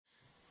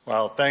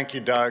Well, thank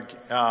you, Doug.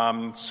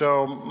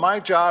 So my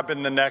job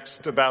in the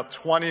next about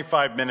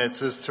 25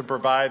 minutes is to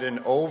provide an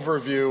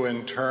overview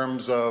in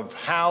terms of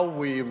how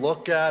we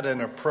look at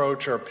and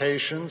approach our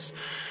patients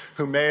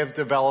who may have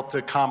developed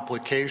a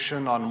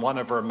complication on one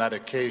of our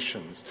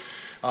medications.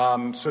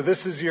 So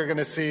this is, you're going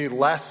to see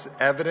less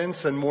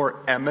evidence and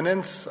more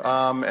eminence,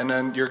 and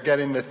then you're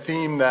getting the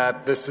theme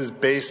that this is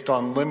based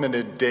on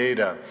limited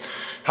data.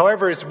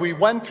 However, as we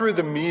went through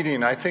the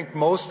meeting, I think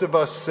most of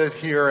us sit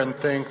here and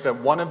think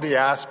that one of the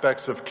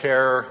aspects of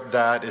care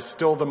that is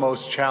still the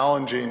most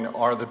challenging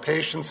are the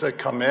patients that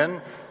come in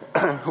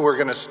who are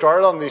going to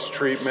start on these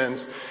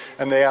treatments,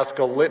 and they ask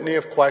a litany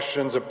of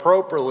questions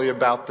appropriately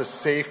about the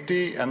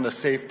safety and the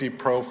safety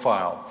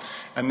profile.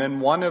 And then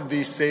one of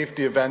these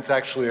safety events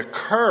actually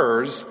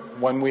occurs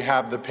when we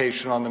have the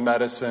patient on the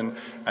medicine,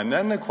 and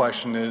then the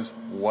question is,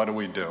 what do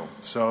we do?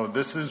 So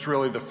this is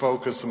really the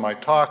focus of my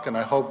talk, and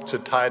I hope to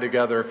tie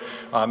together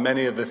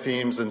many of the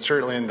themes, and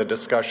certainly in the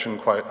discussion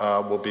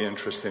will be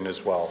interesting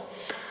as well.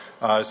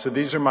 So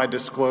these are my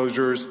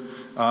disclosures,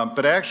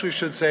 but I actually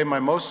should say my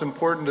most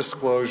important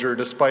disclosure,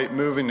 despite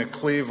moving to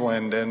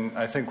Cleveland, and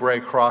I think Ray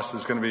Cross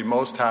is going to be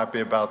most happy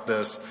about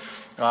this,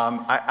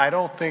 I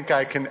don't think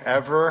I can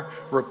ever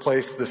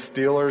replace the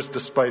Steelers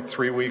despite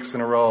 3 weeks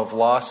in a row of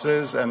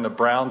losses and the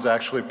Browns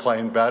actually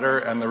playing better.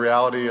 And the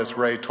reality is,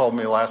 Ray told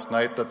me last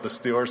night that the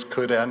Steelers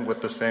could end with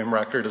the same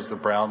record as the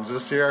Browns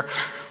this year,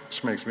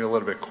 which makes me a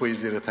little bit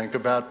queasy to think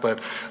about. But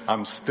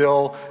I'm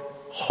still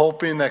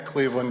hoping that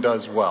Cleveland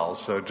does well.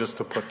 So just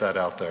to put that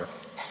out there.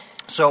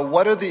 So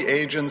what are the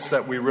agents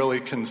that we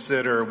really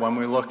consider when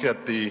we look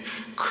at the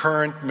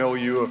current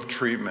milieu of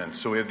treatment?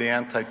 So we have the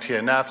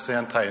anti-TNFs,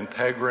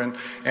 anti-integrin,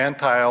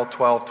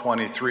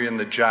 anti-IL-12/23, and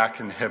the JAK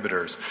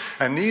inhibitors.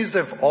 And these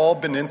have all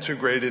been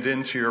integrated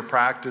into your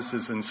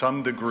practices in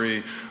some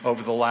degree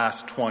over the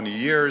last 20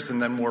 years,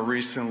 and then more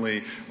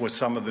recently with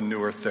some of the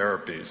newer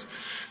therapies.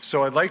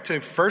 So I'd like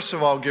to, first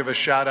of all, give a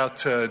shout out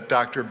to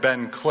Dr.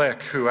 Ben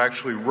Click, who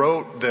actually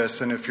wrote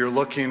this. And if you're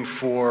looking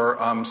for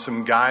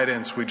some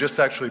guidance, we just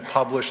actually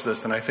published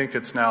this, and I think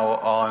it's now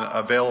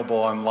available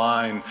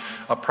online,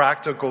 a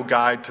practical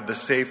guide to the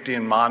safety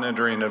and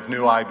monitoring of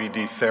new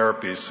IBD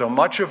therapies. So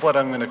much of what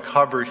I'm going to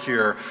cover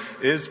here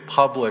is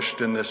published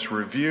in this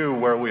review,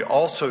 where we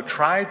also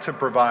try to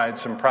provide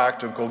some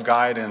practical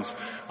guidance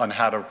on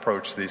how to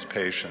approach these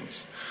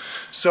patients.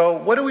 So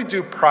what do we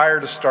do prior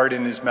to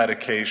starting these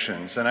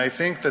medications? And I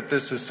think that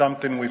this is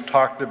something we've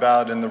talked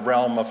about in the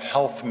realm of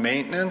health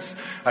maintenance.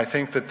 I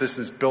think that this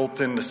is built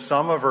into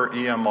some of our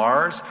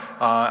EMRs.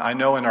 I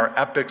know in our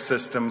Epic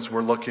systems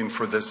we're looking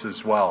for this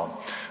as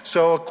well.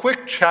 So a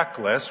quick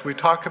checklist. We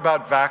talk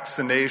about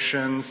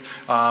vaccinations,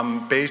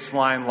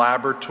 baseline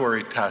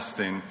laboratory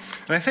testing.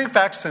 And I think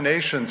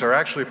vaccinations are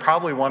actually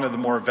probably one of the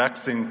more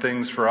vexing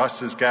things for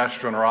us as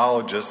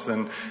gastroenterologists.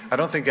 And I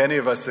don't think any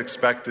of us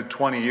expected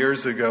 20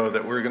 years ago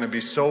that we're going to be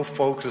so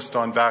focused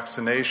on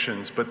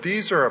vaccinations. But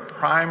these are a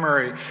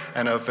primary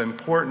and of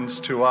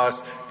importance to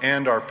us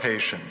and our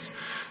patients.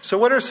 So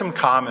what are some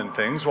common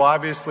things? Well,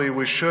 obviously,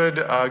 we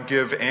should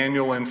give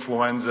annual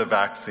influenza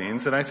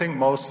vaccines, and I think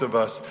most of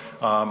us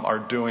are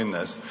doing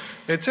this.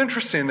 It's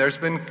interesting, there's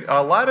been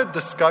a lot of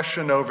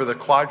discussion over the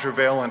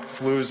quadrivalent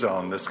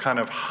fluzone, this kind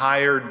of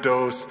higher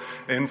dose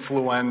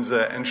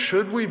influenza, and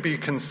should we be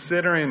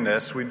considering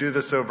this? We do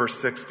this over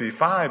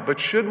 65, but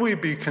should we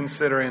be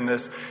considering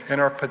this in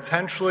our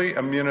potentially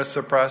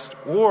immunosuppressed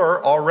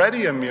or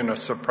already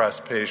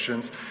immunosuppressed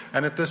patients?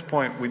 And at this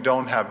point, we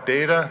don't have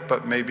data,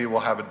 but maybe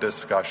we'll have a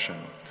discussion.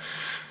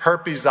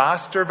 Herpes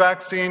zoster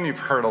vaccine, you've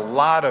heard a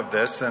lot of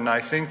this, and I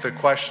think the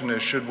question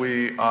is, should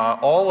we,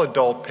 all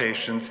adult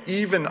patients,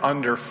 even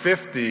under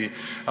 50,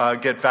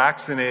 get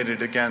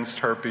vaccinated against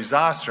herpes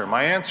zoster?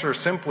 My answer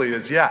simply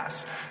is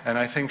yes, and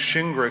I think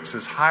Shingrix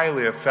is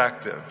highly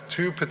effective.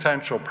 Two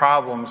potential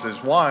problems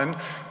is, one,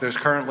 there's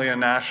currently a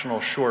national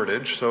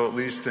shortage, so at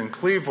least in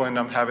Cleveland,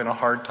 I'm having a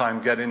hard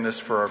time getting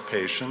this for our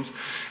patients.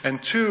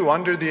 And two,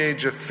 under the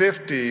age of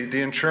 50,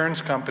 the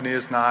insurance company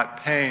is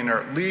not paying,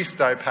 or at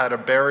least I've had a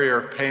barrier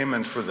of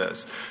payment for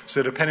this.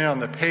 So depending on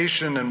the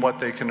patient and what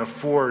they can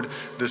afford,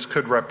 this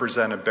could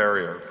represent a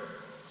barrier.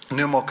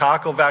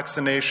 Pneumococcal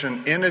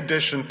vaccination, in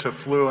addition to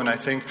flu, and I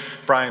think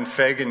Brian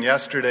Fagan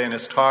yesterday in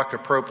his talk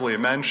appropriately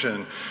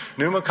mentioned,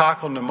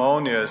 pneumococcal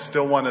pneumonia is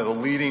still one of the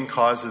leading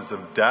causes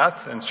of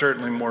death and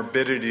certainly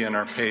morbidity in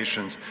our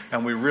patients,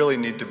 and we really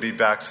need to be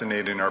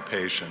vaccinating our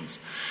patients.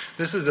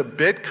 This is a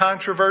bit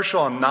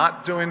controversial. I'm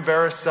not doing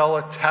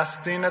varicella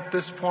testing at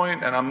this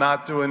point, and I'm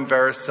not doing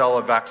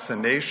varicella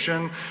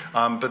vaccination,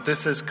 but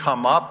this has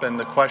come up, and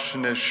the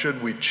question is,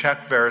 should we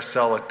check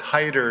varicella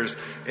titers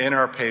in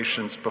our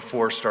patients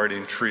before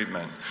starting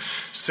treatment?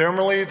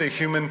 Similarly, the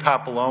human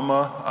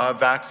papilloma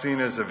vaccine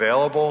is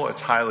available.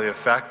 It's highly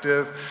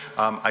effective.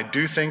 I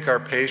do think our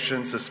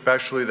patients,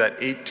 especially that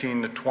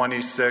 18 to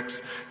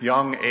 26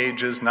 young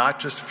ages, not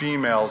just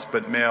females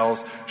but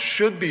males,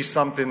 should be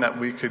something that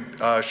we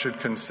should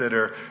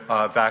consider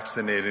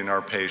vaccinating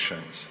our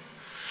patients.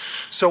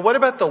 So what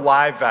about the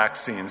live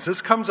vaccines?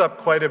 This comes up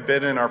quite a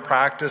bit in our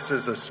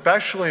practices,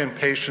 especially in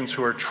patients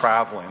who are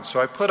traveling.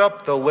 So I put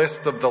up the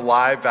list of the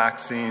live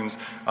vaccines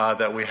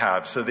that we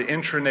have. So the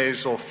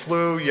intranasal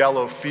flu,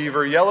 yellow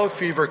fever. Yellow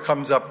fever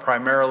comes up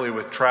primarily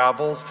with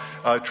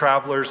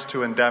travelers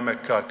to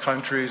endemic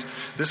countries.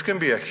 This can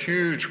be a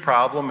huge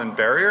problem and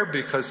barrier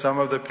because some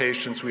of the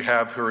patients we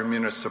have who are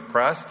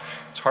immunosuppressed,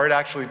 it's hard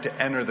actually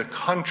to enter the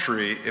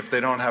country if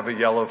they don't have a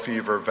yellow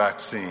fever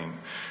vaccine.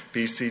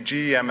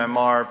 BCG,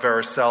 MMR,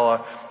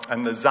 varicella,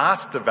 and the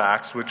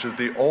Zostavax, which is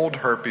the old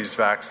herpes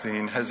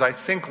vaccine, has, I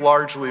think,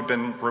 largely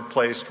been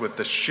replaced with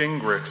the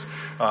Shingrix,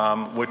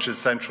 which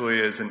essentially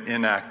is an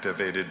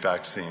inactivated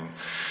vaccine.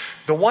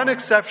 The one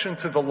exception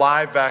to the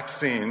live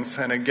vaccines,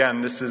 and again,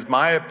 this is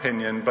my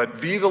opinion, but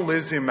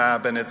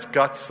vedolizumab and its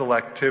gut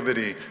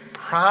selectivity,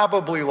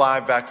 probably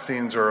live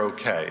vaccines are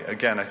okay.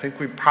 Again, I think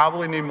we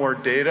probably need more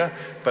data,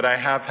 but I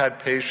have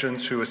had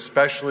patients who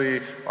especially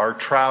are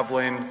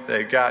traveling,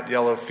 they got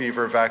yellow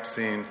fever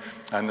vaccine,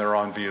 and they're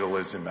on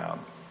vedolizumab.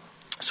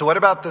 So what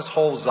about this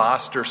whole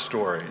zoster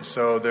story?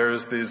 So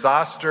there's the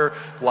zoster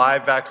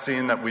live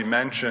vaccine that we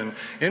mentioned.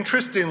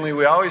 Interestingly,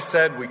 we always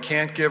said we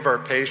can't give our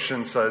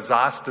patients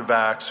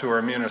Zostavax who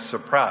are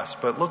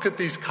immunosuppressed, but look at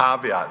these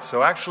caveats.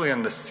 So actually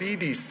in the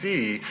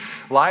CDC,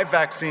 live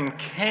vaccine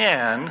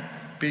can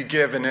be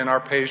given in our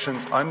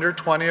patients under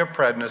 20 of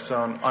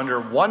prednisone, under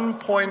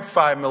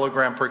 1.5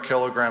 milligram per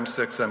kilogram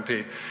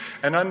 6-MP,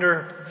 and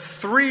under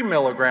 3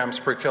 milligrams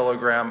per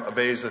kilogram of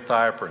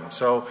azathioprine.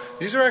 So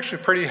these are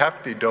actually pretty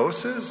hefty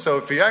doses. So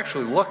if you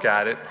actually look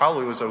at it,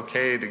 probably was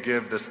okay to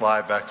give this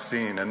live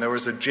vaccine. And there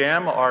was a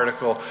JAMA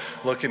article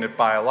looking at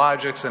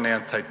biologics and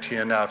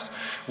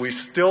anti-TNFs. We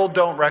still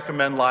don't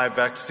recommend live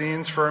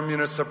vaccines for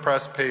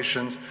immunosuppressed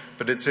patients,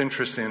 but it's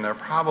interesting. There are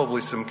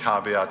probably some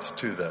caveats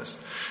to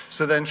this.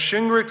 So then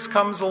Shingrix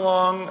comes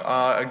along.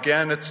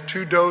 Again, it's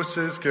 2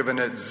 doses given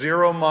at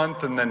 0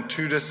 month and then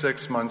 2 to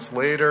 6 months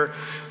later.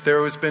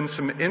 There has been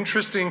some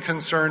interesting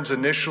concerns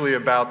initially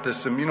about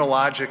this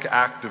immunologic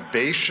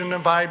activation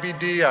of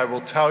IBD. I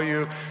will tell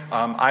you,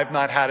 I've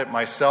not had it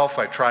myself.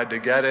 I tried to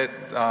get it.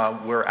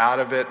 We're out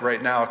of it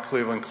right now at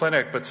Cleveland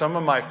Clinic. But some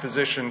of my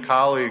physician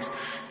colleagues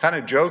kind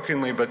of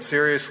jokingly but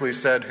seriously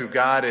said who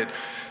got it,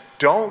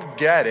 don't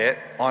get it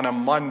on a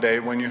Monday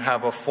when you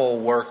have a full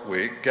work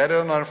week. Get it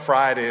on a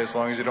Friday as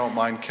long as you don't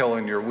mind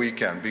killing your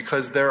weekend,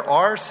 because there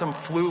are some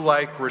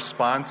flu-like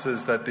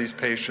responses that these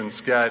patients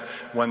get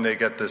when they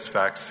get this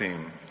vaccine.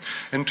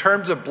 In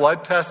terms of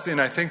blood testing,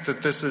 I think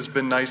that this has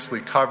been nicely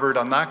covered.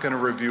 I'm not going to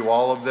review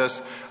all of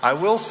this. I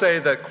will say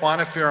that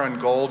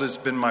QuantiFERON Gold has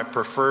been my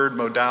preferred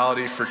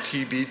modality for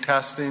TB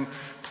testing.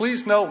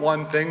 Please note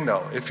one thing,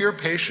 though. If your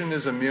patient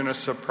is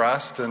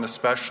immunosuppressed, and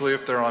especially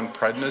if they're on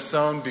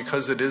prednisone,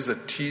 because it is a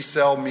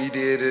T-cell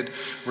mediated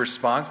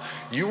response,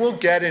 you will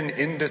get an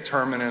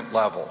indeterminate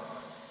level.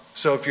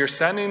 So if you're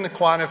sending the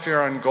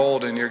QuantiFERON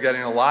Gold and you're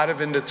getting a lot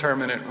of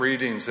indeterminate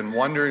readings and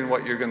wondering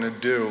what you're going to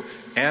do,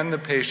 and the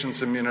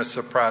patient's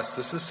immunosuppressed,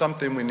 this is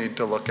something we need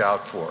to look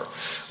out for.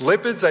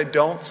 Lipids I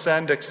don't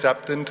send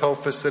except in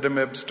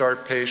tofacitinib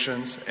start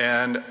patients,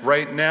 and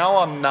right now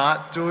I'm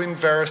not doing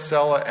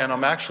varicella and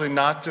I'm actually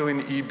not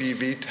doing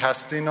EBV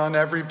testing on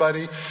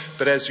everybody,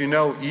 but as you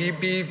know,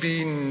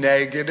 EBV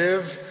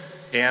negative,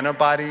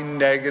 antibody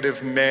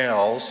negative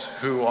males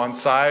who on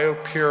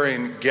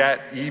thiopurine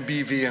get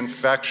EBV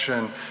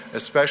infection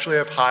especially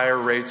have higher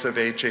rates of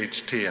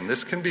HHT, and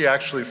this can be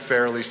actually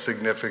fairly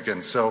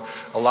significant. So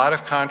a lot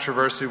of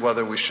controversy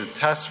whether we should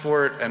test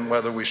for it and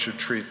whether we should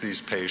treat these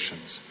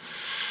patients.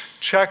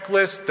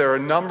 Checklist, there are a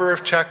number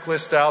of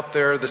checklists out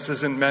there. This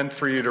isn't meant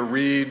for you to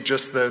read,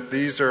 just that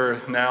these are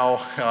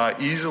now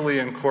easily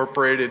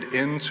incorporated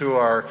into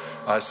our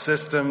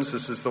systems.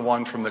 This is the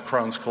one from the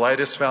Crohn's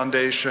Colitis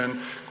Foundation.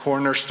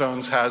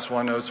 Cornerstones has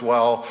one as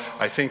well.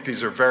 I think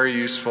these are very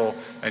useful,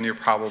 and you're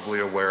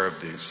probably aware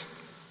of these.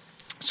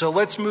 So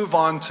let's move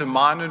on to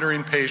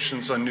monitoring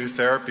patients on new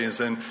therapies.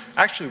 And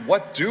actually,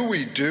 what do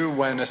we do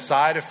when a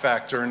side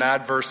effect or an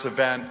adverse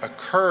event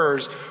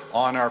occurs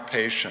on our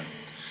patient?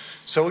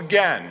 So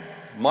again,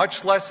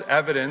 much less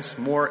evidence,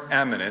 more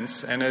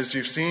eminence. And as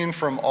you've seen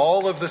from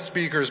all of the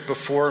speakers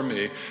before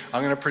me,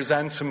 I'm going to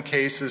present some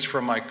cases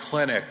from my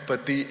clinic.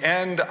 But at the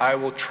end, I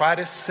will try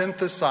to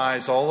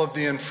synthesize all of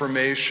the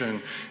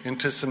information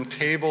into some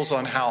tables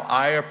on how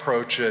I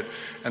approach it.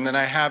 And then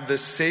I have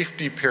this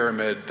safety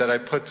pyramid that I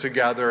put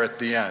together at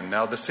the end.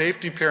 Now, the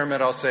safety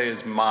pyramid, I'll say,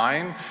 is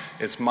mine.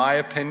 It's my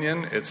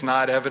opinion. It's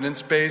not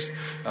evidence-based.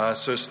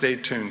 So stay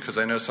tuned, because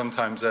I know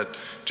sometimes that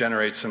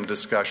generates some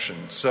discussion.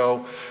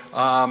 So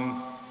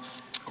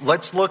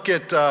let's look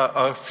at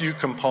a few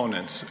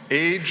components.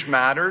 Age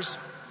matters.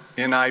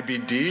 in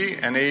IBD,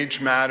 and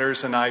age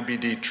matters in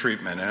IBD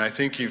treatment. And I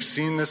think you've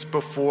seen this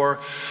before.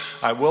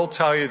 I will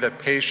tell you that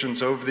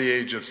patients over the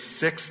age of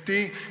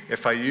 60,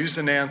 if I use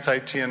an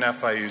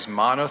anti-TNF, I use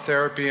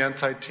monotherapy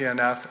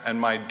anti-TNF,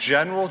 and my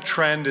general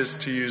trend is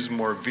to use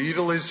more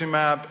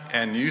vedolizumab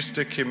and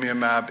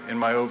ustekinumab in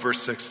my over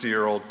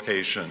 60-year-old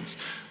patients.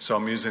 So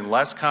I'm using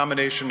less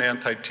combination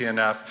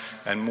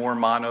anti-TNF and more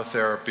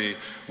monotherapy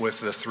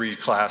with the three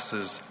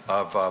classes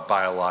of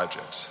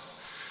biologics.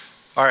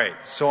 All right,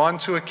 so on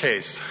to a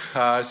case.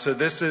 So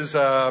this is,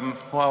 well,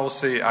 we'll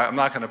see. I'm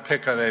not going to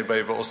pick on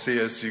anybody, but we'll see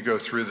as you go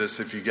through this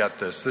if you get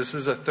this. This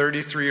is a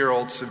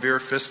 33-year-old severe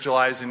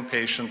fistulizing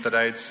patient that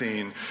I had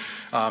seen.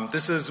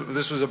 This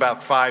was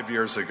about 5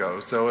 years ago.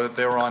 So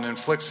they were on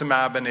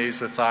infliximab and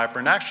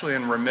azathioprine, actually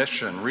in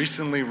remission,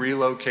 recently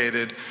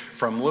relocated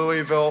from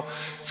Louisville.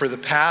 For the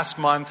past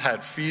month,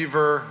 had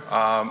fever,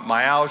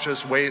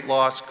 myalgias, weight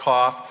loss,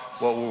 cough.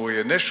 What were we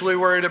initially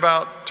worried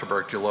about?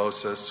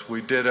 Tuberculosis.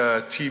 We did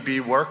a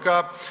TB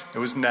workup. It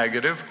was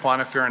negative.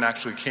 Quantiferin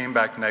actually came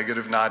back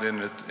negative, not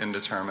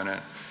indeterminate.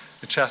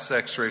 The chest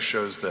x-ray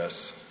shows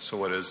this. So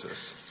what is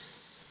this?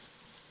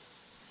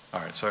 All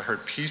right, so I heard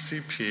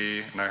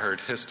PCP and I heard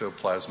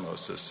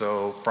histoplasmosis.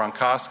 So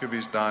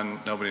bronchoscopy's done.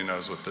 Nobody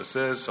knows what this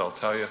is, so I'll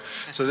tell you.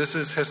 So this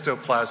is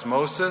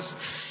histoplasmosis.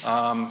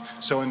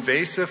 So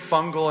invasive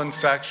fungal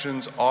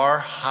infections are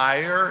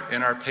higher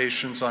in our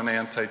patients on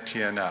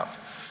anti-TNF.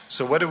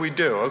 So what do we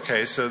do?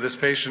 Okay, so this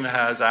patient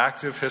has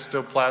active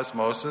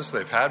histoplasmosis.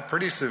 They've had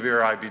pretty severe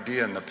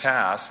IBD in the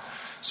past.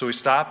 So we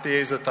stopped the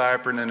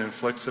azathioprine and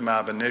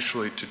infliximab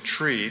initially to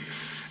treat.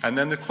 And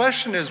then the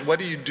question is, what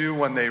do you do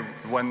when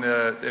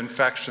the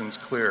infection's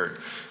cleared?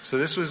 So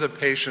this was a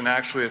patient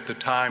actually at the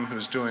time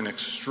who's doing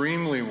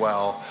extremely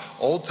well.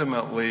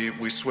 Ultimately,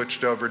 we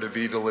switched over to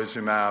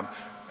vedolizumab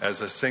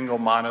as a single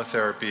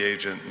monotherapy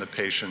agent, and the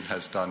patient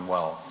has done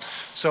well.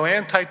 So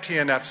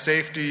anti-TNF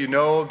safety, you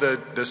know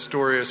the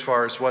story as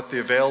far as what the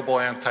available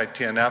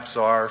anti-TNFs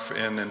are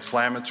in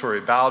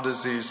inflammatory bowel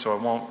disease, so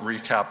I won't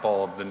recap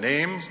all of the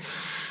names.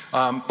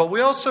 But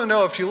we also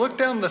know if you look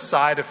down the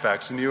side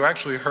effects, and you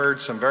actually heard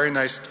some very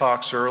nice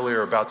talks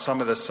earlier about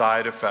some of the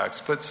side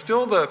effects, but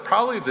still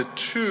probably the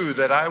two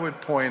that I would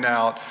point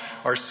out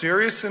are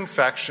serious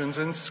infections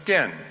and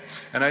skin.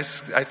 And I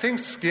think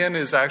skin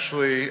is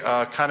actually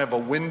kind of a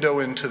window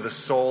into the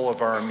soul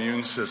of our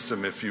immune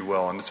system, if you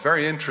will. And it's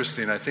very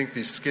interesting. I think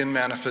these skin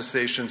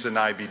manifestations in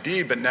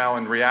IBD, but now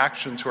in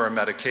reaction to our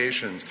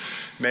medications,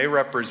 may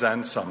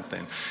represent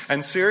something.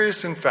 And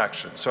serious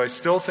infections. So I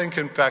still think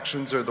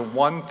infections are the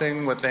one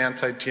thing with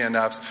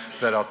anti-TNFs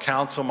that I'll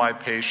counsel my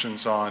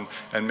patients on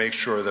and make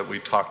sure that we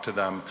talk to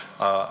them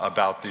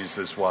about these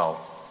as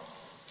well.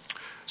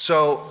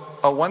 So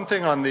one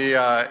thing on the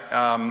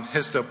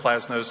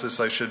histoplasmosis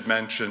I should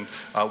mention,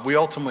 we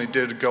ultimately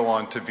did go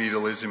on to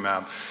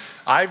vedolizumab.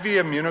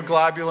 IV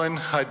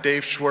immunoglobulin,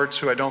 Dave Schwartz,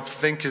 who I don't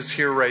think is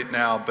here right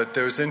now, but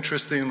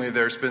interestingly,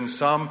 there's been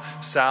some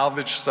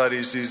salvage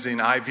studies using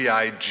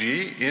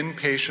IVIG in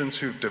patients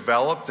who've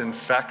developed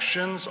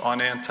infections on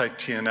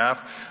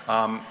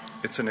anti-TNF.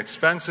 It's an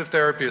expensive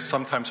therapy, it's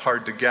sometimes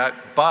hard to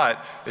get,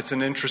 but it's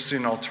an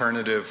interesting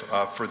alternative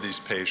for these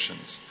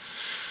patients.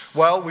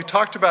 Well, we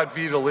talked about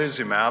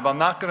vedolizumab. I'm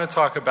not going to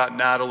talk about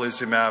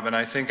natalizumab, and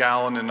I think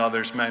Alan and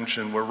others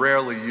mentioned we're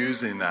rarely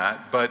using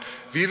that. But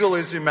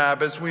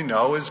vedolizumab, as we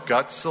know, is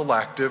gut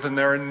selective, and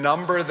there are a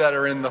number that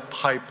are in the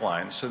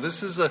pipeline. So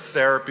this is a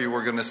therapy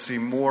we're going to see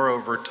more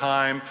over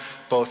time,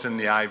 both in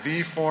the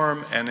IV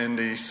form and in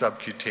the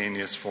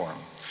subcutaneous form.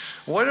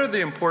 What are the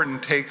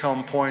important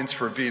take-home points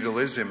for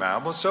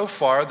vedolizumab? Well, so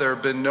far there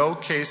have been no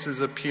cases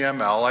of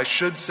PML. I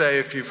should say,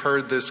 if you've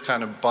heard this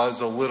kind of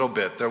buzz a little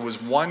bit, there was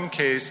one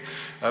case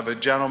of a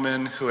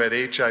gentleman who had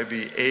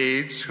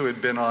HIV/AIDS, who had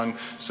been on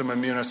some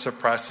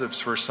immunosuppressives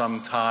for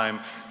some time,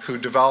 who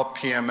developed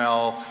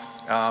PML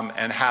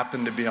and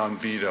happened to be on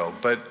vedo.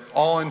 But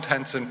all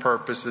intents and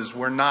purposes,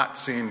 we're not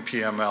seeing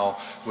PML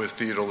with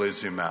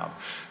vedolizumab.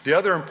 The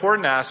other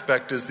important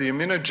aspect is the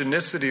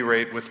immunogenicity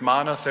rate with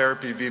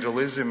monotherapy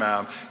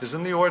vedolizumab is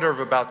in the order of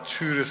about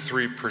 2 to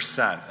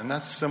 3%, and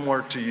that's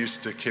similar to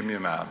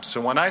ustekinumab. So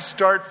when I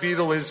start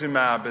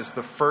vedolizumab as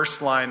the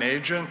first-line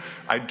agent,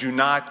 I do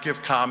not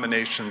give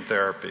combination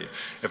therapy.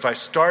 If I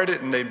start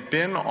it and they've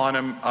been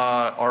on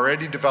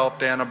already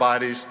developed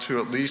antibodies to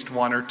at least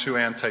one or two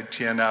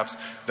anti-TNFs,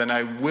 then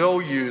I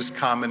will use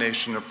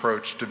combination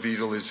approach to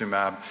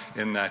vedolizumab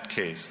in that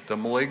case. The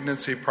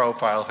malignancy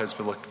profile has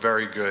looked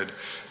very good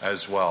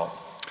as well.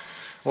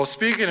 Well,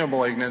 speaking of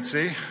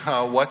malignancy,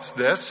 what's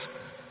this?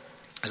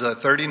 It's a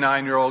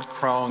 39-year-old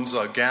Crohn's,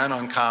 again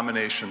on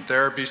combination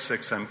therapy,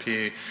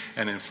 6-MP,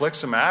 and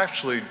infliximab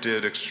actually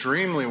did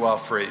extremely well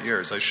for 8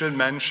 years. I should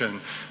mention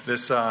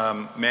this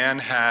man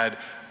had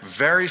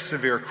very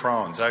severe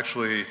Crohn's,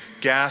 actually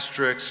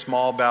gastric,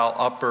 small bowel,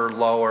 upper,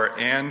 lower,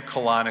 and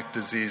colonic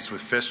disease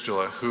with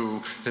fistula,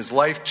 who his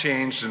life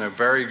changed in a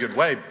very good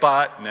way,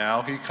 but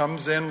now he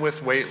comes in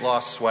with weight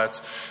loss,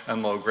 sweats,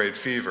 and low-grade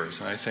fevers.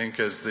 And I think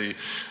as the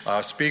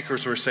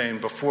speakers were saying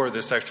before,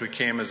 this actually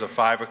came as a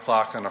 5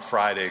 o'clock on a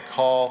Friday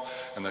call,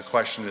 and the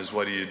question is,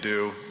 what do you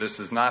do? This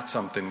is not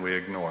something we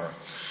ignore.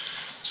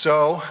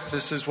 So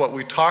this is what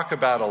we talk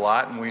about a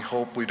lot and we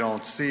hope we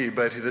don't see,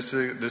 but this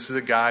is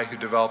a guy who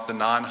developed the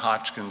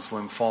non-Hodgkin's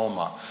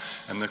lymphoma.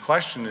 And the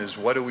question is,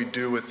 what do we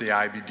do with the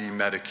IBD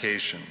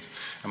medications?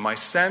 And my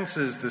sense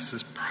is this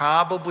is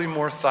probably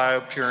more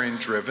thiopurine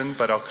driven,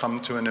 but I'll come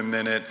to in a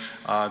minute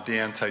the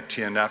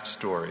anti-TNF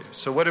story.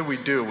 So what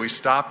do? We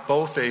stopped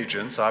both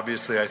agents.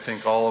 Obviously, I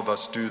think all of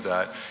us do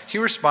that. He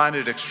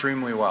responded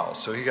extremely well.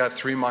 So he got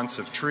 3 months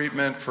of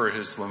treatment for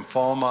his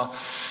lymphoma.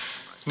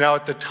 Now,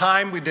 at the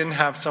time, we didn't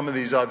have some of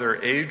these other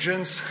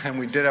agents, and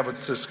we did have a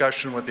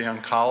discussion with the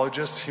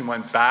oncologist. He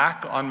went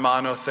back on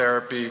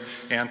monotherapy,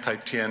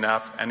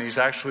 anti-TNF, and he's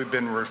actually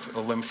been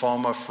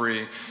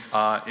lymphoma-free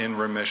in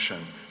remission.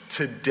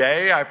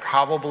 Today, I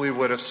probably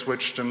would have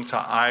switched him to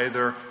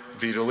either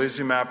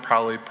vedolizumab,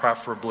 probably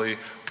preferably,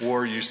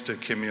 or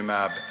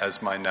ustekinumab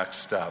as my next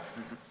step.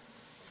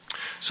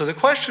 So the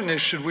question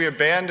is, should we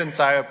abandon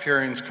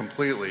thiopurines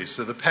completely?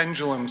 So the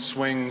pendulum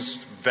swings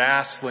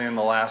vastly in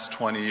the last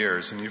 20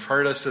 years. And you've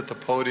heard us at the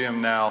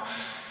podium now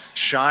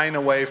shine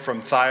away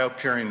from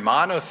thiopurine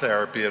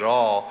monotherapy at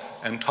all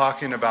and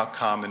talking about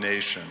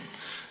combination.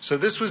 So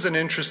this was an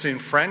interesting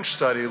French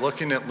study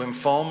looking at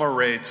lymphoma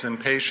rates in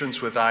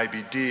patients with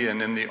IBD,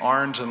 and in the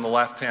orange on the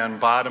left-hand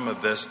bottom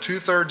of this,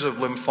 2/3 of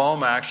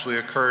lymphoma actually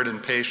occurred in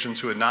patients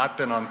who had not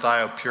been on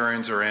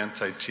thiopurines or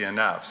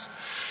anti-TNFs.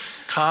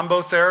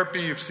 Combo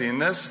therapy, you've seen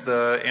this,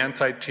 the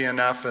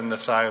anti-TNF and the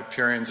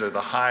thiopurines are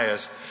the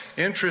highest.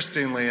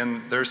 Interestingly,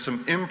 and there's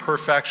some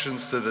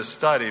imperfections to this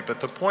study, but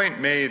the point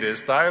made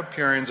is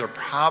thiopurines are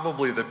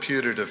probably the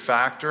putative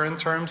factor in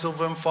terms of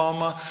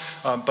lymphoma,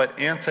 but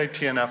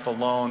anti-TNF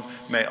alone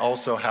may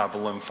also have a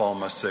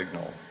lymphoma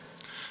signal.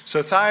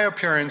 So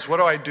thiopurines, what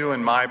do I do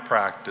in my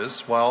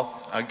practice?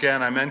 Well,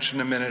 again, I mentioned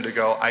a minute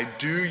ago, I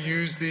do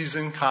use these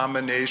in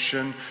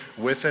combination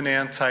with an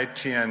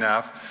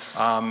anti-TNF,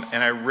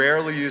 and I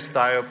rarely use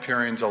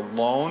thiopurines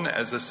alone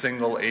as a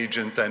single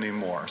agent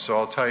anymore. So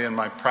I'll tell you, in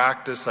my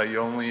practice, I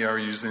only are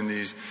using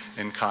these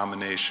in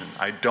combination.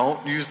 I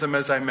don't use them,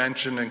 as I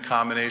mentioned, in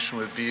combination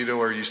with vedo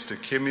or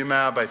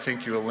ustekinumab. I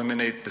think you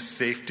eliminate the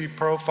safety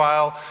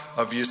profile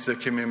of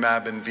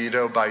ustekinumab and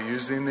vedo by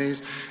using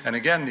these. And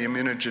again, the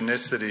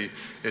immunogenicity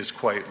is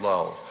quite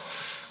low.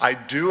 I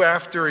do,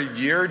 after a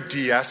year,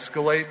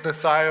 de-escalate the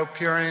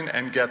thiopurine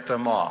and get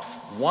them off.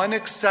 One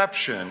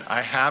exception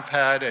I have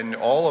had, and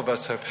all of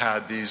us have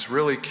had, these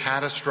really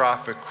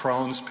catastrophic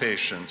Crohn's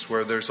patients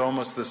where there's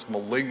almost this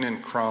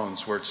malignant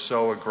Crohn's where it's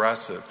so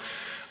aggressive.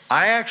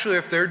 I actually,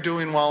 if they're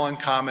doing well in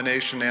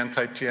combination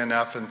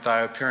anti-TNF and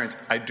thiopurines,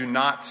 I do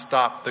not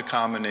stop the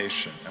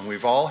combination. And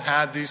we've all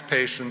had these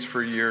patients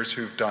for years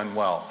who've done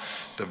well.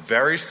 The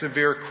very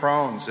severe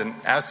Crohn's, in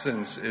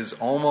essence, is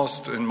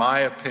almost, in my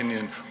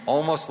opinion,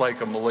 almost like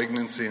a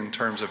malignancy in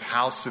terms of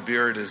how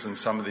severe it is in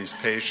some of these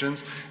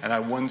patients, and I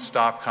wouldn't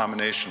stop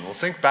combination. Well,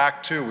 think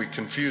back, too, we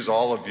confuse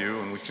all of you,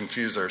 and we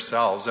confuse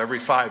ourselves. Every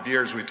 5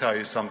 years, we tell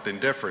you something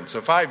different.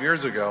 So 5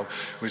 years ago,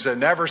 we said,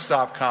 never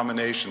stop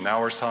combination. Now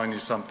we're telling you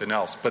something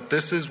else. But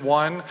this is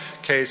one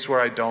case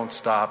where I don't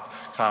stop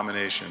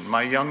combination.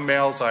 My young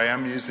males, I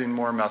am using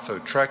more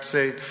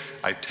methotrexate.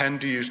 I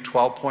tend to use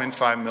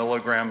 12.5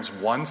 milligrams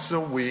once a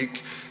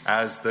week,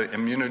 as the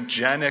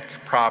immunogenic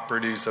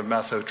properties of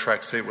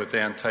methotrexate with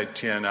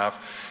anti-TNF.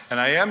 And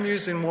I am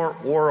using more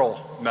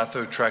oral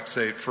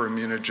methotrexate for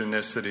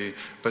immunogenicity,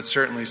 but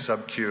certainly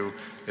sub-Q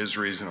is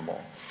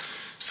reasonable.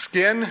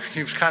 Skin,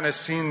 you've kind of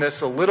seen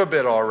this a little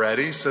bit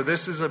already. So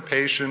this is a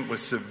patient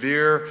with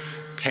severe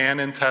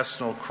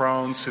panintestinal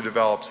Crohn's who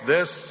develops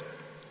this.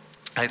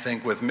 I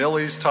think with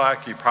Millie's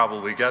talk, you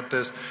probably get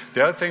this.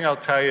 The other thing I'll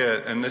tell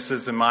you, and this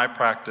is in my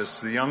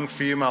practice, the young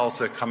females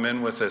that come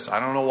in with this, I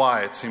don't know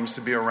why, it seems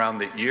to be around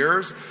the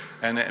ears,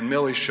 and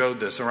Millie showed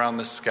this, around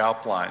the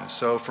scalp line.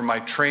 So for my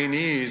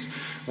trainees,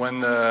 when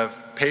the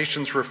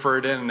patients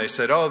referred in and they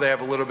said, oh, they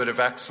have a little bit of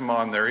eczema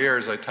on their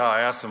ears, I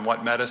ask them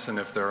what medicine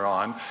if they're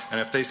on, and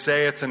if they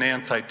say it's an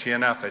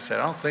anti-TNF, I said,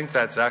 I don't think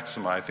that's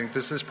eczema. I think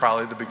this is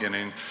probably the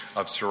beginning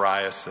of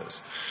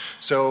psoriasis.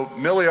 So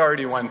Millie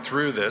already went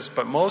through this,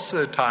 but most of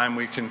the time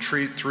we can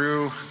treat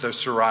through the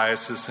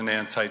psoriasis and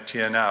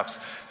anti-TNFs.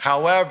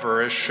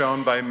 However, as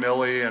shown by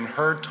Millie in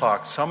her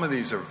talk, some of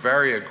these are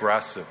very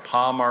aggressive.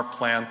 Palmar,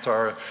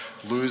 plantar,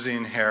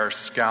 losing hair,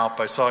 scalp.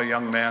 I saw a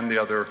young man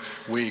the other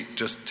week,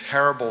 just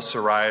terrible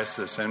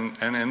psoriasis.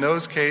 And in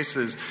those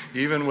cases,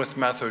 even with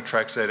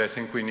methotrexate, I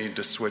think we need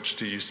to switch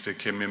to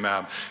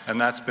ustekinumab.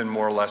 And that's been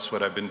more or less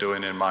what I've been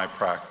doing in my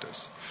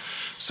practice.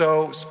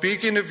 So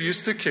speaking of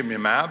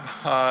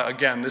ustekinumab,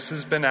 again, this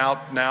has been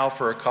out now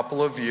for a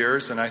couple of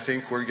years, and I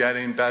think we're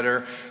getting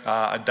better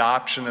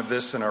adoption of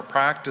this in our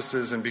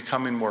practices and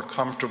becoming more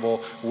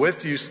comfortable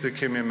with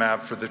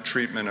ustekinumab for the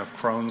treatment of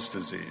Crohn's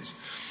disease.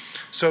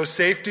 So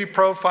safety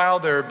profile,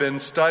 there have been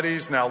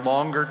studies, now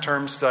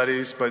longer-term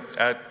studies, but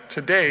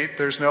to date,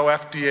 there's no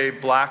FDA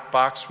black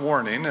box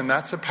warning, and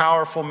that's a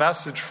powerful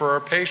message for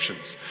our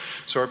patients.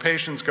 So our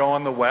patients go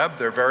on the web,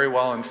 they're very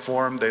well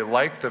informed, they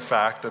like the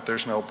fact that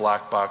there's no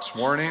black box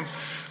warning.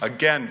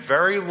 Again,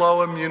 very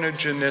low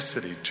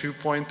immunogenicity,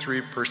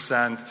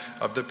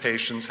 2.3% of the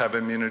patients have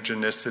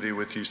immunogenicity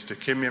with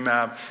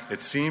ustekinumab.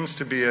 It seems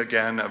to be,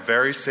 again, a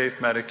very safe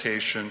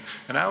medication,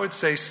 and I would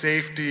say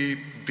safety,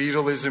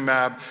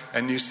 vedolizumab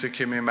and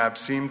ustekinumab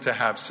seem to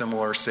have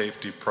similar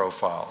safety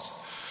profiles.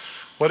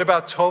 What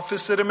about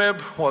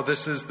tofacitinib? Well,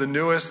 this is the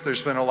newest.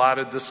 There's been a lot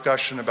of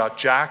discussion about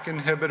JAK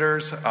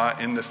inhibitors.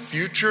 In the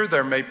future,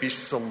 there may be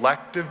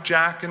selective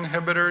JAK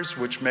inhibitors,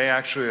 which may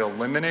actually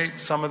eliminate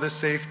some of the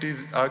safety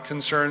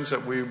concerns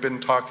that we've been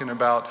talking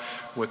about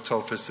with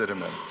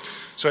tofacitinib.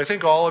 So I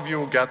think all of you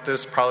will get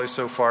this probably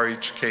so far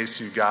each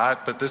case you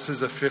got, but this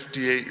is a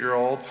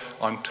 58-year-old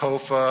on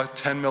tofa,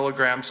 10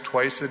 milligrams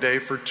twice a day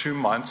for 2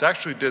 months.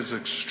 Actually does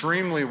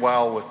extremely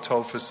well with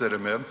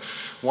tofacitinib.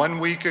 1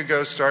 week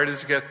ago started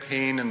to get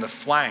pain in the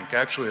flank.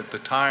 Actually at the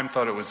time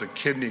thought it was a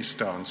kidney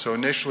stone. So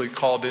initially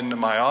called into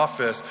my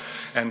office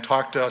and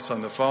talked to us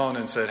on the phone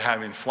and said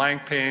having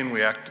flank pain.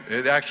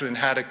 It actually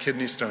had a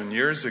kidney stone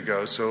years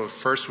ago, so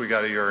first we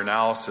got a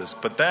urinalysis.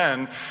 But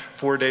then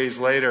 4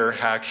 days later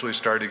actually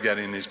started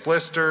getting these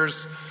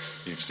blisters.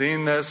 You've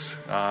seen this.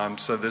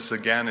 So this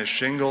again is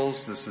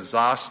shingles. This is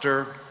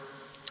zoster.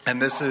 And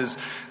this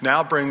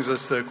now brings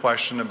us to the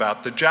question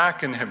about the JAK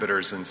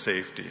inhibitors and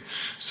safety.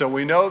 So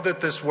we know that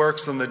this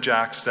works on the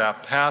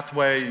JAK-STAT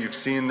pathway. You've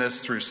seen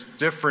this through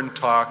different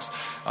talks.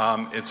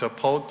 It's a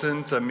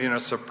potent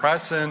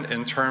immunosuppressant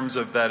in terms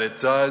of that it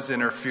does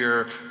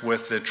interfere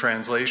with the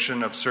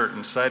translation of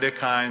certain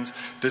cytokines.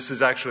 This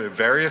is actually a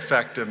very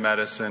effective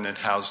medicine. It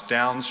has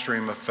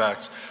downstream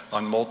effects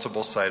on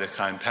multiple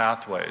cytokine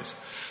pathways.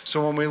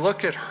 So when we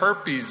look at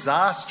herpes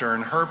zoster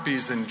and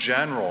herpes in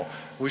general,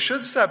 we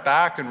should step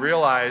back and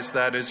realize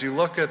that as you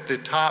look at the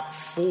top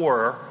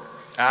 4,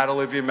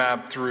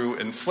 adalimumab through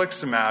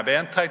infliximab,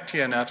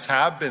 anti-TNFs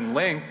have been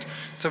linked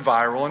to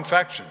viral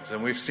infections,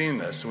 and we've seen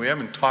this. We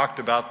haven't talked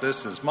about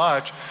this as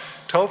much.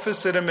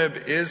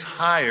 Tofacitinib is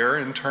higher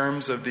in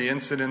terms of the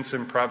incidence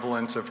and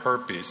prevalence of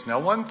herpes. Now,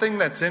 one thing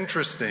that's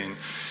interesting,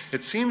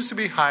 it seems to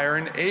be higher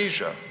in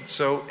Asia.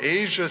 So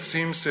Asia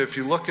seems to, if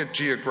you look at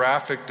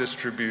geographic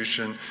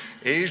distribution,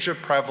 Asia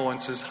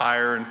prevalence is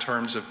higher in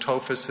terms of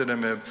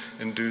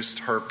tofacitinib-induced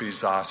herpes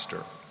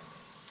zoster.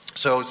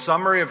 So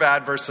summary of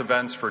adverse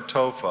events for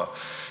tofa.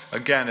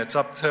 Again, it's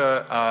up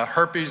to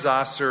herpes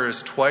zoster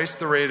is twice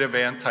the rate of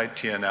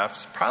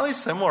anti-TNFs, probably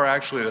similar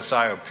actually to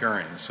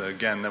thiopurine. So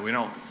again, that we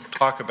don't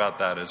talk about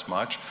that as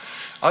much.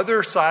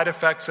 Other side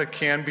effects that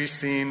can be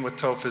seen with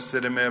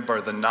tofacitinib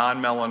are the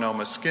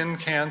non-melanoma skin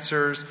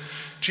cancers.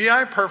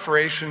 GI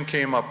perforation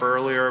came up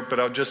earlier, but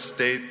I'll just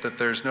state that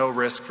there's no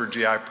risk for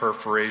GI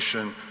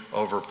perforation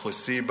over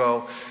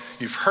placebo.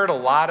 You've heard a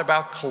lot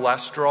about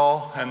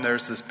cholesterol, and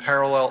there's this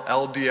parallel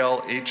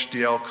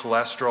LDL-HDL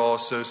cholesterol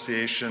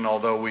association,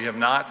 although we have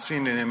not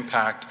seen an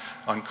impact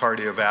on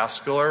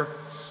cardiovascular.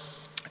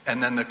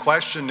 And then the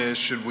question is,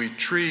 should we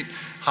treat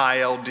high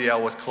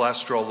LDL with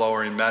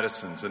cholesterol-lowering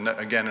medicines? And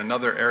again,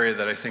 another area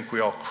that I think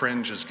we all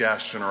cringe as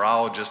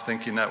gastroenterologists,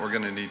 thinking that we're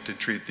going to need to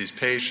treat these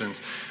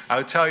patients. I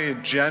would tell you,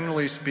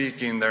 generally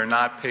speaking, they're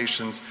not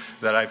patients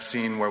that I've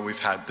seen where we've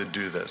had to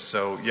do this.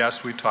 So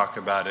yes, we talk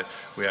about it,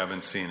 we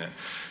haven't seen it.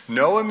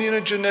 No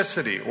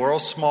immunogenicity, oral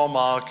small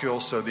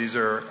molecules, so these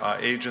are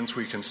agents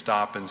we can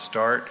stop and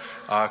start.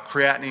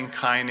 Creatinine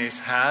kinase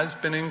has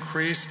been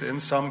increased in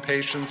some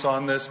patients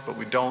on this, but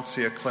we don't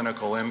see a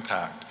clinical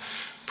impact.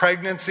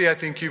 Pregnancy, I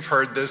think you've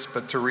heard this,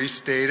 but to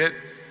restate it,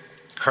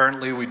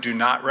 currently we do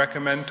not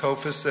recommend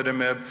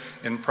tofacitinib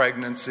in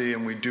pregnancy,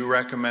 and we do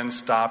recommend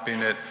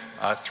stopping it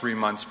 3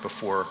 months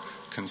before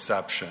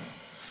conception.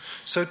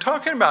 So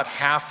talking about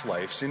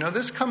half-lives,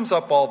 this comes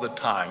up all the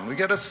time. We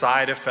get a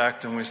side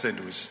effect and we say,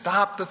 do we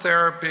stop the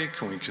therapy?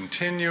 Can we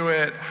continue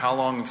it? How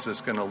long is this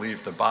going to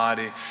leave the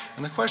body?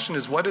 And the question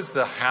is, what is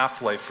the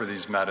half-life for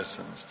these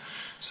medicines?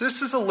 So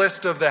this is a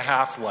list of the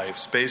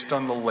half-lives based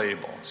on the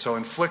label. So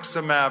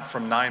infliximab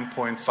from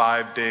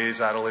 9.5 days,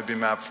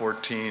 adalimumab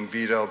 14,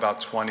 Veto about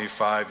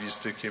 25,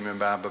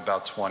 ustekinumab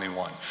about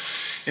 21.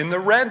 In the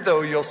red,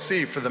 though, you'll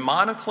see for the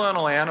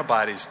monoclonal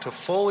antibodies to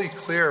fully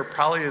clear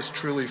probably is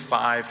truly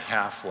 5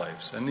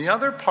 half-lives. And the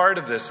other part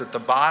of this at the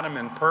bottom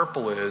in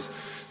purple is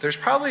there's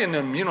probably an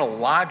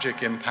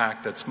immunologic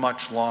impact that's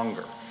much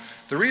longer.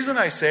 The reason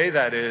I say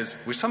that is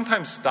we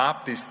sometimes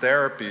stop these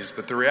therapies,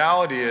 but the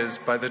reality is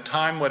by the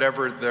time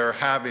whatever they're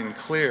having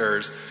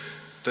clears,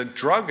 the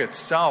drug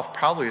itself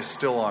probably is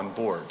still on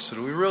board. So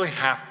do we really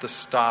have to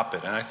stop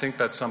it? And I think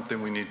that's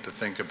something we need to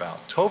think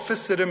about.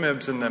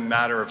 Tofacitinib's in the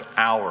matter of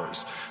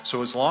hours.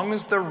 So as long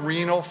as the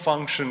renal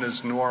function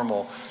is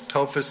normal,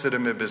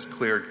 tofacitinib is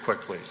cleared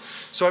quickly.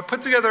 So I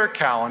put together a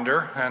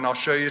calendar, and I'll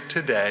show you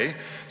today.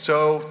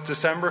 So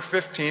December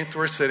 15th,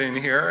 we're sitting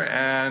here,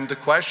 and the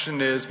question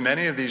is,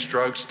 many of these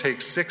drugs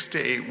take 6 to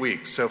 8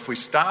 weeks. So if we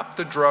stop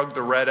the drug,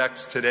 the Red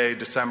X today,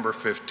 December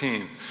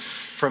 15th,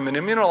 from an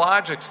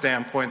immunologic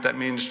standpoint, that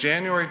means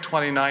January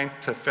 29th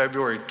to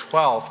February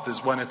 12th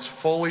is when it's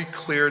fully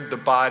cleared the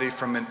body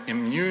from an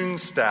immune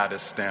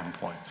status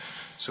standpoint.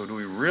 So do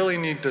we really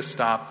need to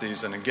stop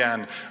these? And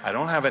again, I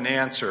don't have an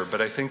answer,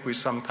 but I think we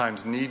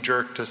sometimes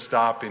knee-jerk to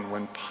stopping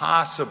when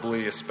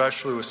possibly,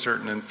 especially with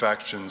certain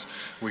infections,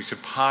 we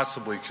could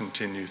possibly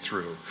continue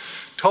through.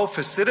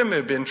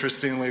 Tofacitinib,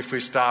 interestingly, if we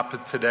stop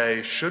it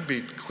today, should be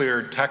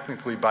cleared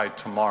technically by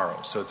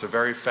tomorrow. So it's a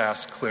very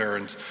fast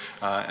clearance,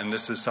 and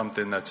this is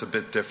something that's a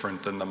bit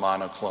different than the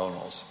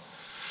monoclonals.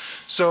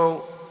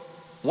 So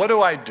what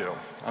do?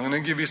 I'm going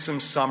to give you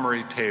some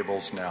summary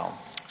tables now.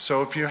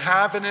 So if you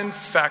have an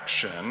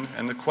infection,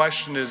 and the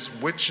question is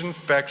which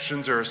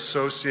infections are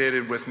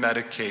associated with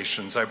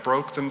medications, I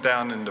broke them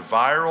down into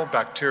viral,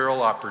 bacterial,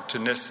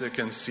 opportunistic,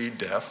 and C.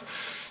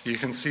 diff. You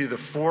can see the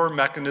 4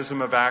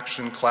 mechanism of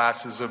action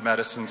classes of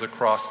medicines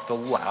across the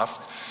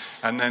left,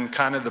 and then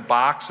kind of the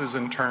boxes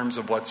in terms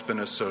of what's been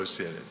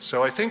associated.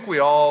 So I think we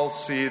all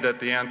see that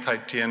the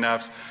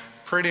anti-TNFs,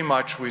 pretty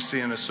much we see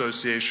an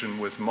association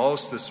with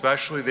most,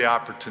 especially the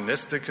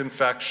opportunistic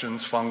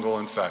infections, fungal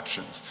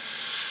infections.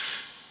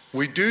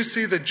 We do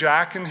see the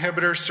JAK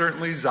inhibitor,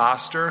 certainly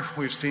zoster.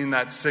 We've seen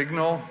that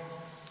signal.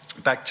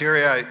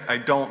 Bacteria, I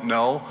don't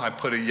know. I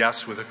put a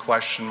yes with a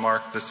question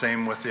mark, the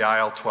same with the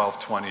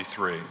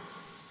IL-12/23.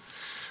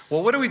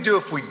 Well, what do we do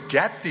if we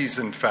get these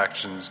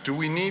infections? Do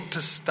we need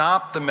to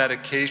stop the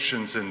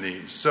medications in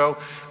these? So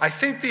I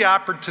think the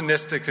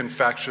opportunistic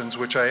infections,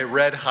 which I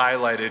read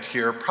highlighted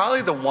here, are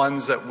probably the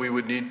ones that we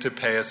would need to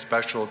pay a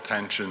special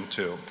attention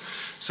to.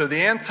 So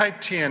the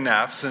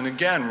anti-TNFs, and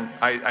again,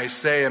 I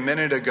say a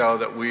minute ago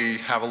that we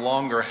have a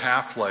longer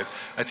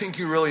half-life. I think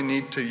you really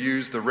need to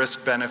use the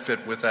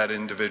risk-benefit with that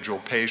individual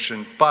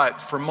patient.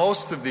 But for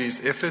most of these,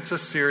 if it's a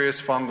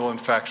serious fungal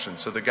infection,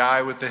 so the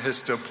guy with the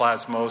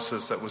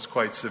histoplasmosis that was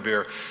quite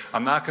severe,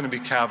 I'm not going to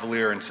be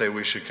cavalier and say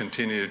we should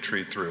continue to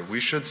treat through. We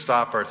should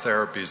stop our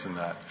therapies in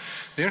that.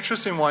 The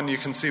interesting one, you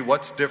can see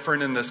what's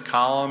different in this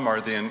column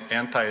are the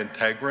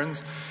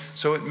anti-integrins.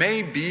 So it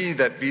may be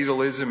that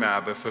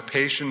vedolizumab, if a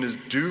patient is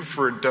due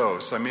for a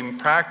dose, I mean,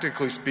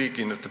 practically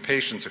speaking, if the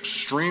patient's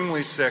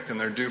extremely sick and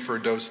they're due for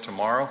a dose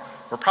tomorrow,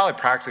 we're probably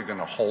practically going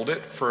to hold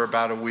it for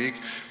about a week.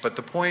 But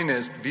the point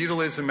is,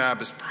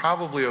 vedolizumab is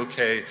probably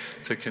okay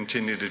to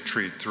continue to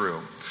treat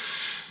through.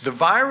 The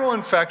viral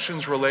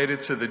infections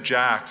related to the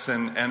JAKs,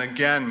 and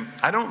again,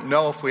 I don't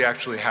know if we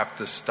actually have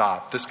to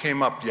stop. This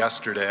came up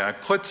yesterday. I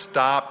put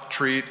stop,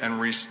 treat, and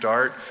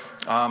restart.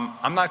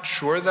 I'm not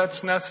sure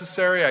that's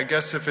necessary. I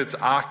guess if it's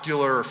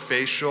ocular or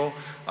facial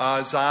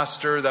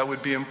zoster, that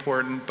would be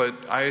important. But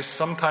I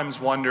sometimes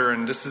wonder,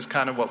 and this is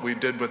kind of what we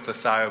did with the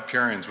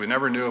thiopurines. We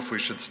never knew if we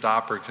should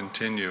stop or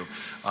continue,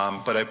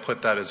 but I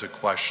put that as a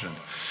question.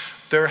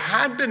 There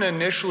had been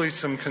initially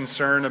some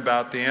concern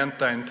about the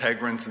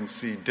anti-integrins and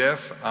C.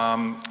 diff.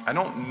 I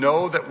don't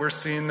know that we're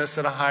seeing this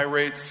at a high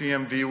rate.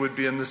 CMV would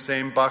be in the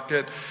same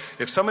bucket.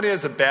 If somebody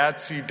has a bad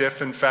C.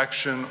 diff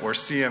infection or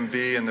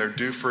CMV and they're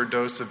due for a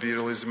dose of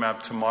vedolizumab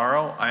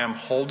tomorrow, I am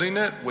holding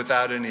it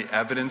without any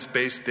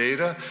evidence-based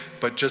data,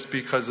 but just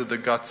because of the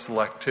gut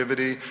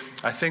selectivity.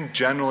 I think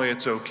generally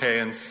it's okay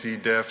in C.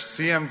 diff.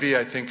 CMV,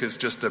 I think, is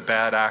just a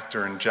bad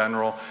actor in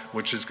general,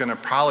 which is going to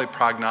probably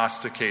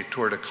prognosticate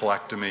toward a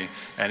colectomy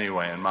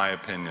anyway, in my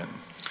opinion.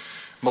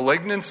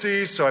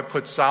 Malignancies, so I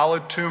put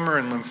solid tumor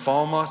and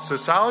lymphoma. So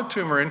solid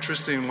tumor,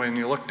 interesting, when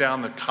you look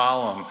down the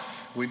column,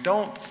 we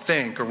don't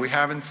think, or we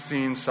haven't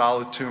seen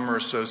solid tumor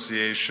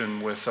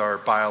association with our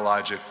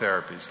biologic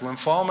therapies.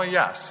 Lymphoma,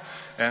 yes,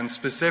 and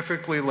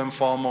specifically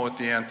lymphoma with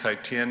the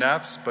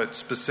anti-TNFs, but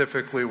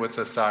specifically with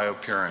the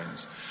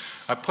thiopurines.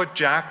 I put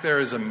JAK there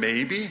as a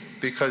maybe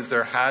because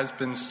there has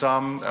been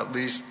some, at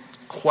least,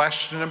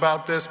 question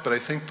about this, but I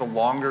think the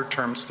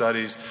longer-term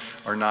studies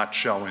are not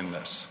showing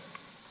this.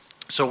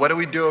 So what do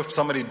we do if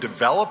somebody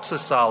develops a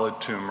solid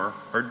tumor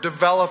or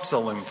develops a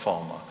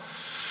lymphoma?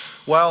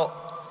 Well,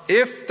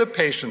 if the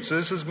patient, so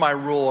this is my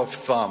rule of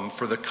thumb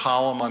for the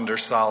column under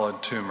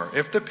solid tumor,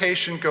 if the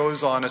patient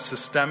goes on a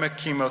systemic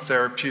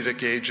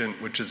chemotherapeutic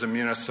agent, which is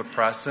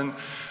immunosuppressant,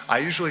 I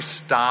usually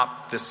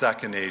stop the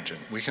second agent.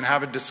 We can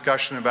have a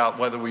discussion about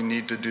whether we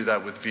need to do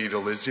that with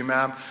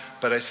vedolizumab,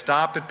 but I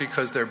stop it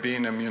because they're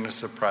being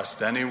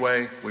immunosuppressed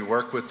anyway. We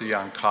work with the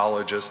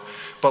oncologist,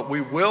 but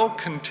we will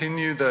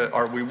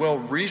we will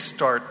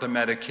restart the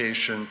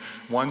medication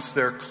once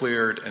they're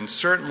cleared, and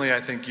certainly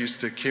I think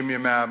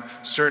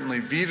ustekinumab, certainly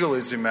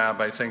vedolizumab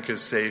I think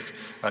is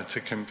safe to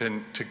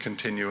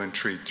continue and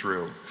treat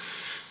through.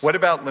 What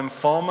about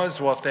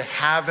lymphomas? Well, if they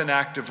have an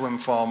active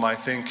lymphoma, I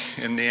think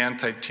in the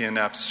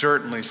anti-TNF,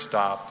 certainly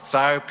stop.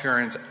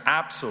 Thiopurines,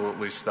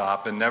 absolutely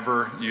stop, and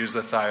never use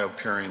a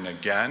thiopurine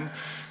again.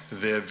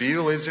 The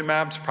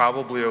vedolizumab's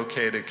probably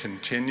okay to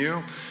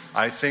continue.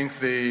 I think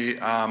the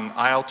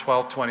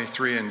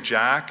IL-12/23 and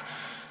JAK,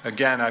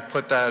 again, I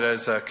put that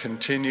as a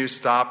continue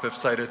stop if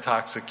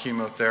cytotoxic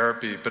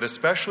chemotherapy, but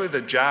especially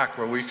the JAK,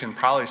 where we can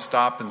probably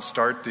stop and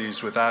start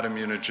these without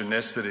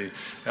immunogenicity.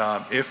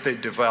 If they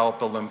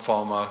develop a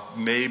lymphoma,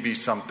 may be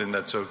something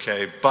that's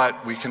okay,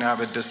 but we can have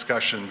a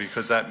discussion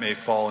because that may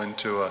fall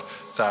into a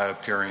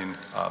thiopurine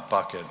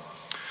bucket.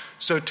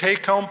 So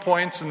take-home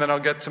points, and then I'll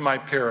get to my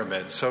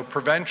pyramid. So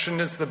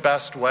prevention is the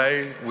best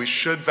way. We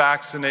should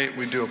vaccinate.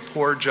 We do a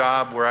poor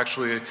job. We're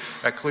actually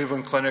at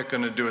Cleveland Clinic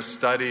going to do a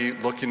study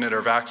looking at our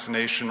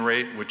vaccination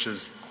rate, which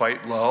is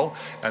quite low,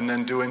 and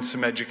then doing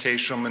some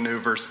educational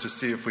maneuvers to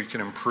see if we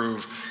can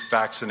improve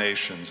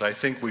vaccinations. I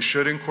think we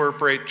should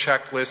incorporate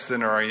checklists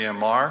in our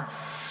EMR.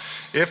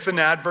 If an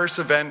adverse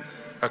event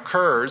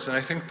occurs, and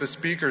I think the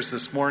speakers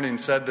this morning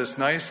said this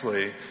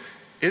nicely,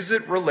 is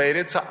it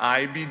related to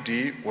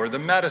IBD or the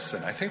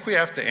medicine? I think we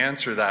have to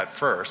answer that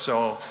first.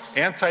 So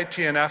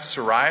anti-TNF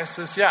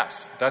psoriasis,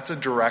 yes, that's a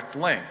direct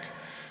link.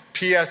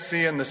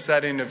 PSC in the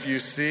setting of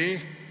UC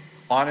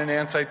on an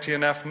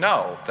anti-TNF,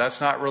 no, that's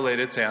not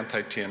related to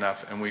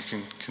anti-TNF, and we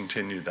can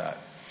continue that.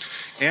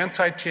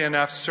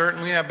 Anti-TNF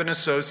certainly have been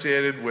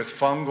associated with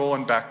fungal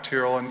and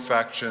bacterial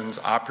infections,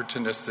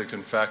 opportunistic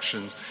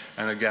infections,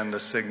 and again, the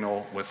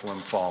signal with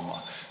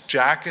lymphoma.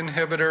 JAK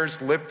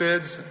inhibitors,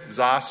 lipids,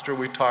 Zostra,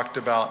 we talked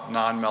about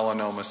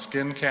non-melanoma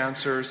skin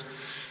cancers.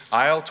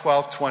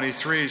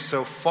 IL-12/23,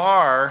 so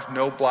far,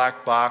 no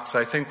black box.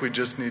 I think we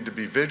just need to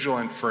be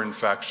vigilant for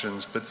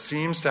infections, but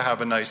seems to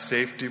have a nice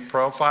safety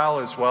profile,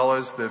 as well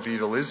as the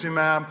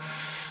vedolizumab.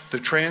 The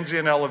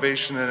transient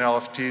elevation in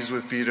LFTs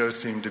with veto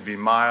seem to be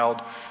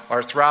mild.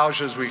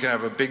 Arthralgias, we can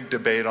have a big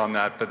debate on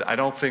that, but I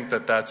don't think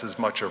that that's as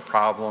much a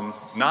problem.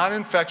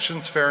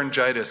 Non-infections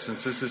pharyngitis,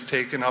 since this is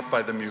taken up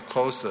by the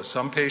mucosa,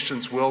 some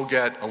patients will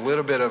get a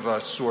little bit of a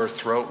sore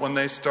throat when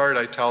they start.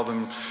 I tell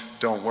them,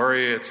 don't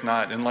worry, it's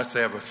not, unless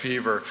they have a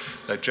fever,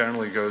 that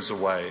generally goes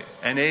away.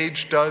 And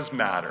age does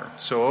matter.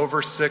 So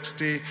over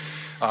 60,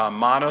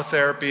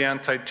 monotherapy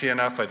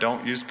anti-TNF, I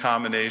don't use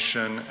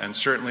combination, and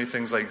certainly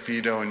things like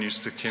veto and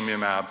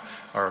ustekinumab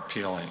are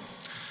appealing.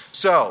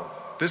 So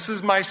this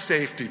is my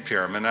safety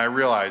pyramid, and I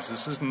realize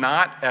this is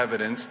not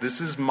evidence,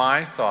 this is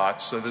my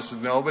thoughts, so this is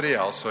nobody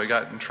else. So I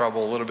got in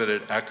trouble a little bit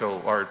at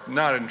ECHO, or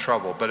not in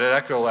trouble, but at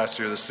ECHO last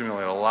year, this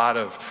stimulated a lot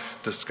of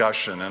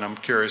discussion, and I'm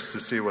curious to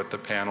see what the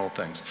panel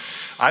thinks.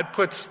 I'd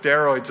put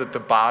steroids at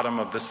the bottom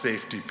of the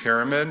safety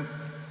pyramid.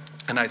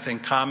 And I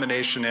think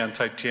combination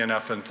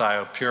anti-TNF and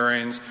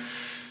thiopurines.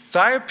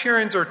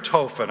 Thiopurines or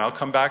tofa, and I'll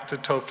come back to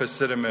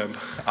tofacitinib.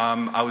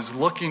 I was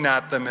looking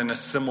at them in a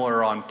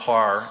similar on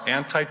par.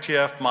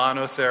 Anti-TNF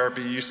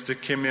monotherapy,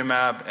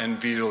 ustekinumab, and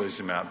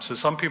vedolizumab. So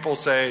some people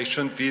say,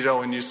 shouldn't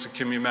veto and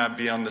ustekinumab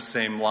be on the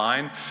same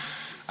line?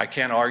 I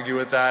can't argue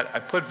with that. I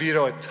put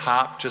veto at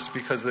top just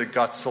because of the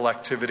gut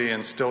selectivity,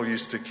 and still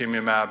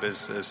ustekinumab is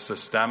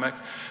systemic.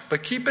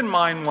 But keep in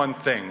mind one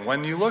thing.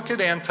 When you look at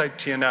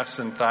anti-TNFs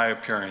and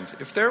thiopurines,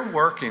 if they're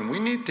working, we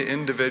need to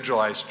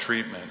individualize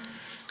treatment.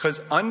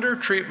 Because under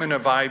treatment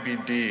of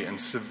IBD and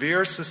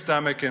severe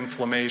systemic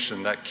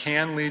inflammation that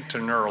can lead to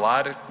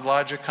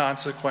neurologic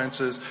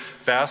consequences,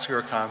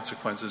 vascular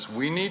consequences,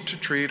 we need to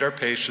treat our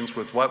patients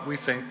with what we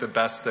think the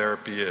best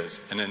therapy is.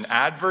 And an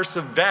adverse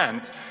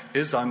event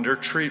is under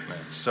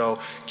treatment. So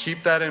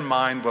keep that in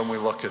mind when we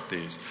look at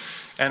these.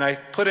 And I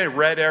put a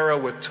red arrow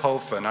with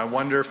tofa, and I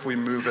wonder if we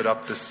move it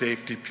up the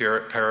safety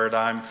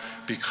paradigm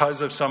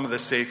because of some of the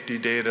safety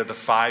data, the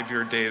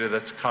 5-year data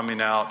that's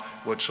coming out,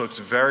 which looks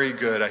very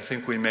good. I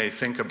think we may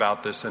think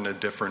about this in a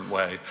different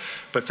way.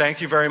 But thank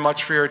you very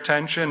much for your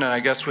attention, and I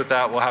guess with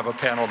that we'll have a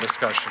panel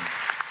discussion.